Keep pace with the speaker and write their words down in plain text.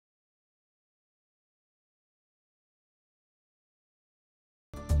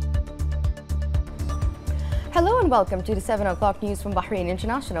Hello and welcome to the 7 o'clock news from Bahrain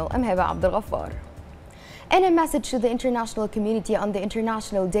International. I'm Heba Abdul. In a message to the international community on the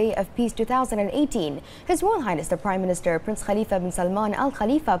International Day of Peace 2018, His Royal Highness the Prime Minister Prince Khalifa bin Salman Al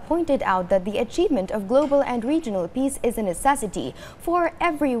Khalifa pointed out that the achievement of global and regional peace is a necessity for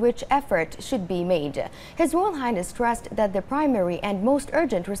every which effort should be made. His Royal Highness stressed that the primary and most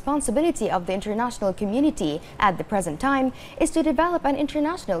urgent responsibility of the international community at the present time is to develop an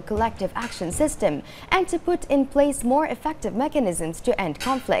international collective action system and to put in place more effective mechanisms to end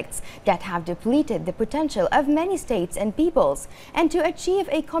conflicts that have depleted the potential of many states and peoples, and to achieve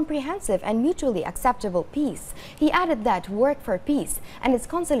a comprehensive and mutually acceptable peace. He added that work for peace and its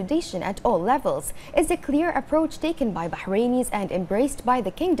consolidation at all levels is a clear approach taken by Bahrainis and embraced by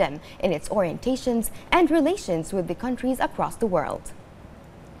the kingdom in its orientations and relations with the countries across the world.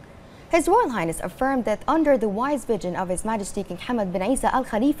 His Royal Highness affirmed that under the wise vision of His Majesty King Hamad bin Isa Al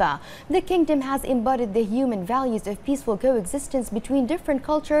Khalifa, the kingdom has embodied the human values of peaceful coexistence between different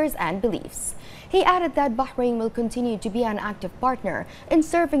cultures and beliefs. He added that Bahrain will continue to be an active partner in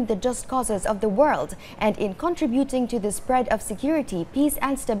serving the just causes of the world and in contributing to the spread of security, peace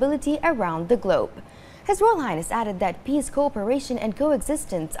and stability around the globe. His Royal Highness added that peace, cooperation and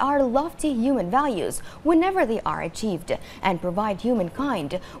coexistence are lofty human values whenever they are achieved and provide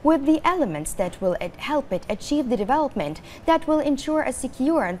humankind with the elements that will help it achieve the development that will ensure a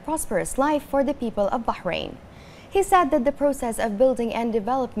secure and prosperous life for the people of Bahrain. He said that the process of building and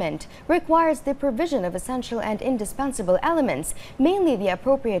development requires the provision of essential and indispensable elements, mainly the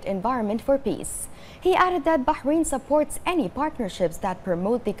appropriate environment for peace. He added that Bahrain supports any partnerships that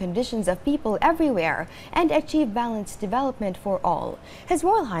promote the conditions of people everywhere and achieve balanced development for all. His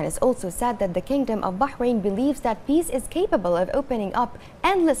Royal Highness also said that the Kingdom of Bahrain believes that peace is capable of opening up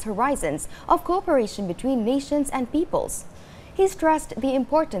endless horizons of cooperation between nations and peoples. He stressed the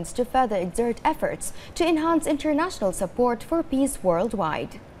importance to further exert efforts to enhance international support for peace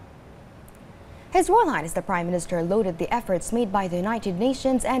worldwide. His Royal Highness the Prime Minister lauded the efforts made by the United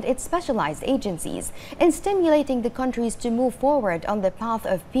Nations and its specialized agencies in stimulating the countries to move forward on the path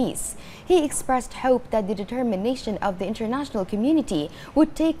of peace. He expressed hope that the determination of the international community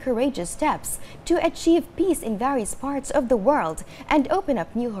would take courageous steps to achieve peace in various parts of the world and open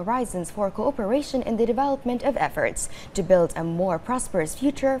up new horizons for cooperation in the development of efforts to build a more prosperous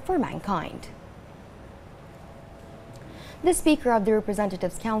future for mankind. The Speaker of the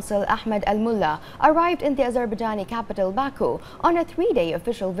Representatives Council, Ahmed Al-Mullah, arrived in the Azerbaijani capital Baku on a three-day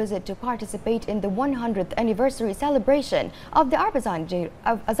official visit to participate in the 100th anniversary celebration of the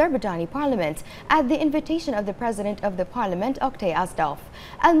Azerbaijani Parliament at the invitation of the President of the Parliament, Oktay Azdov.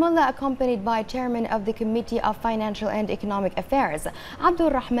 Al-Mullah, accompanied by Chairman of the Committee of Financial and Economic Affairs, Abdul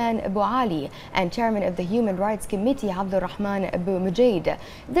Rahman Abu Ali, and Chairman of the Human Rights Committee, Abdul Rahman Abu Mujaid.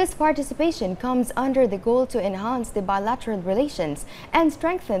 This participation comes under the goal to enhance the bilateral relations and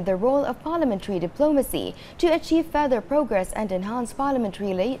strengthen the role of parliamentary diplomacy to achieve further progress and enhance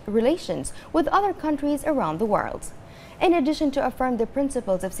parliamentary relations with other countries around the world. In addition to affirm the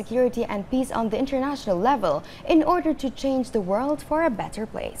principles of security and peace on the international level in order to change the world for a better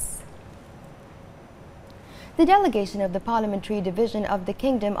place. The delegation of the Parliamentary Division of the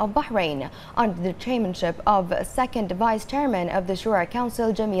Kingdom of Bahrain, under the chairmanship of Second Vice Chairman of the Shura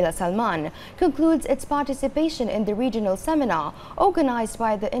Council, Jamila Salman, concludes its participation in the regional seminar organized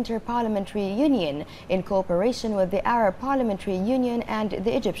by the Inter-Parliamentary Union in cooperation with the Arab Parliamentary Union and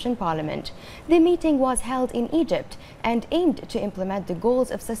the Egyptian Parliament. The meeting was held in Egypt and aimed to implement the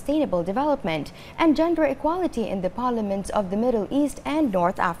goals of sustainable development and gender equality in the parliaments of the Middle East and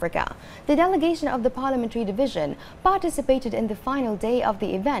North Africa. The delegation of the Parliamentary Division participated in the final day of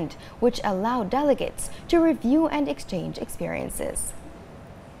the event, which allowed delegates to review and exchange experiences.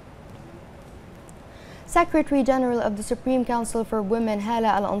 Secretary General of the Supreme Council for Women, Hala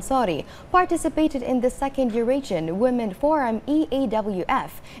Al-Ansari, participated in the Second Eurasian Women Forum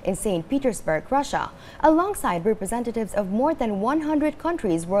EAWF in St. Petersburg, Russia, alongside representatives of more than 100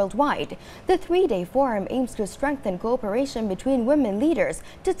 countries worldwide. The three-day forum aims to strengthen cooperation between women leaders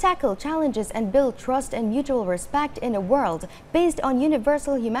to tackle challenges and build trust and mutual respect in a world based on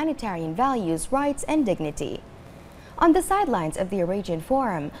universal humanitarian values, rights, and dignity. On the sidelines of the Eurasian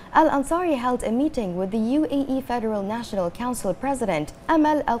Forum, Al-Ansari held a meeting with the UAE Federal National Council President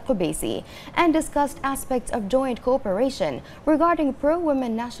Amal Al-Qubaisi and discussed aspects of joint cooperation regarding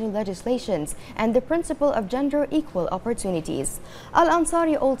pro-women national legislations and the principle of gender equal opportunities.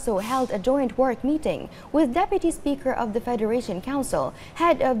 Al-Ansari also held a joint work meeting with Deputy Speaker of the Federation Council,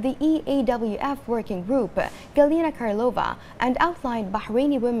 head of the EAWF Working Group, Galina Karlova, and outlined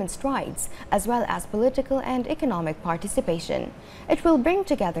Bahraini women's strides as well as political and economic policy. participation. It will bring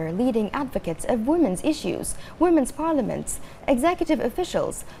together leading advocates of women's issues, women's parliaments, executive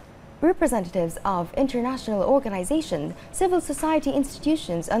officials, representatives of international organizations, civil society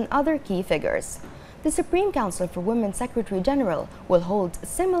institutions, and other key figures. The Supreme Council for Women's Secretary General will hold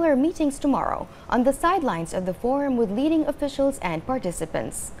similar meetings tomorrow on the sidelines of the forum with leading officials and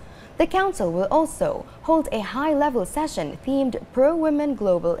participants. The Council will also hold a high-level session themed pro-women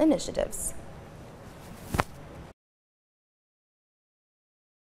global initiatives.